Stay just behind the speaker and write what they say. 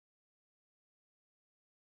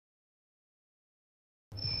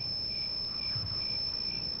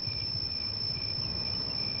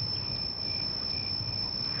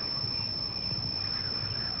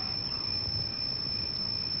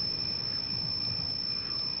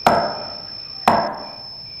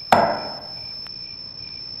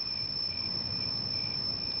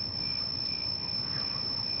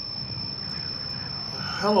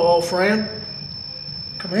Hello, old friend.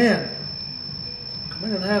 Come in. Come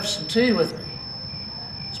in and have some tea with me.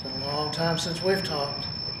 It's been a long time since we've talked.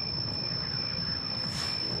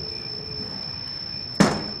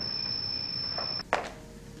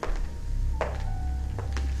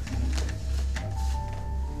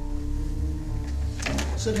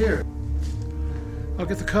 Sit here. I'll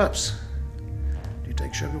get the cups. Do you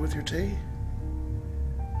take sugar with your tea?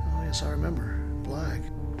 Oh, yes, I remember. Black.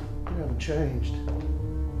 You haven't changed.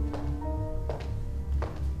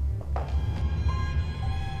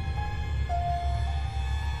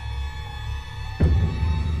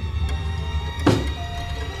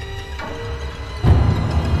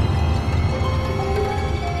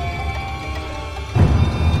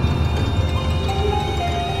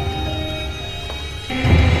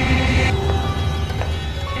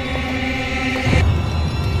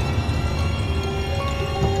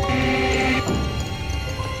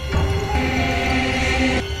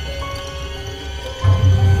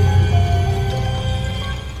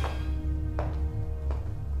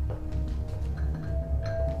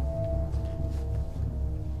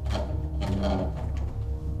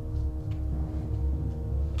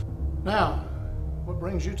 Now, what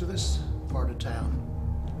brings you to this part of town?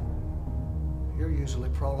 You're usually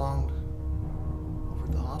prolonged over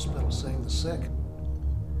at the hospital seeing the sick.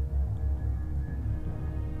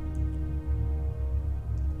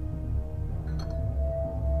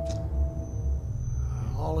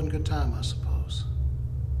 All in good time, I suppose.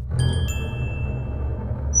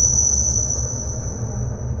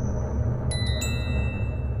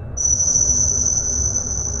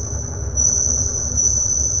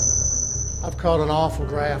 I've caught an awful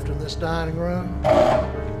draft in this dining room.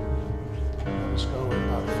 Let's go in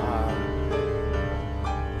by the fire.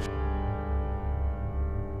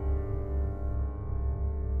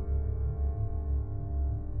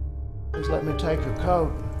 Please let me take your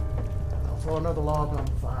coat. I'll throw another log on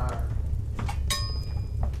the fire.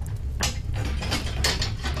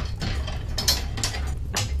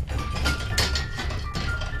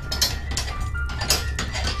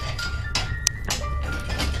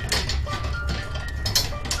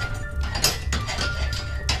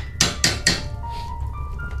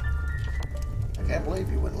 I can't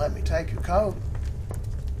believe you wouldn't let me take your coat.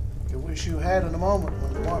 You wish you had in a moment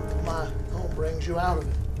when the warmth of my home brings you out of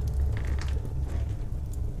it.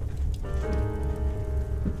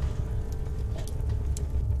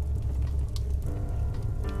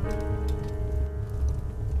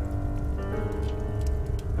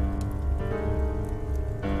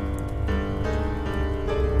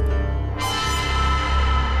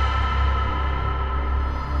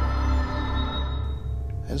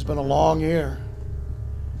 It's been a long year.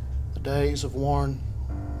 The days have worn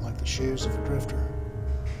like the shoes of a drifter.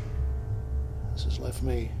 This has left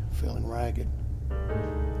me feeling ragged.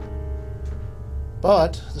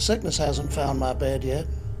 But the sickness hasn't found my bed yet,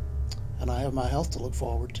 and I have my health to look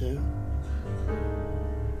forward to.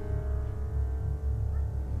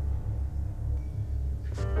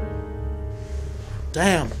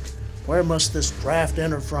 Damn! Where must this draft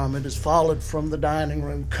enter from? It has followed from the dining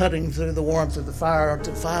room, cutting through the warmth of the fire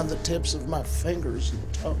to find the tips of my fingers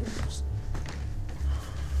and toes.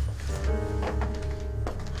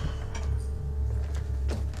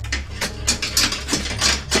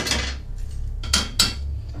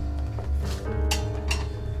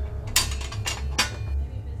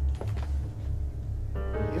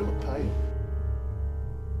 You look pale.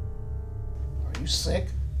 Are you sick?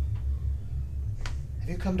 Have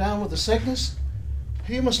you come down with the sickness?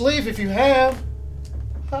 You must leave if you have.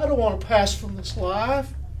 I don't want to pass from this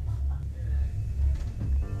life.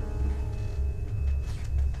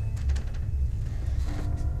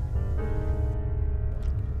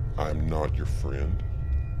 I am not your friend.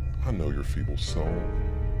 I know your feeble soul,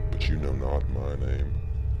 but you know not my name.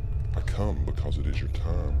 I come because it is your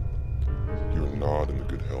time. You are not in the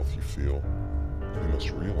good health you feel. You must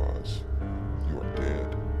realize you are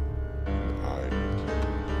dead, and I am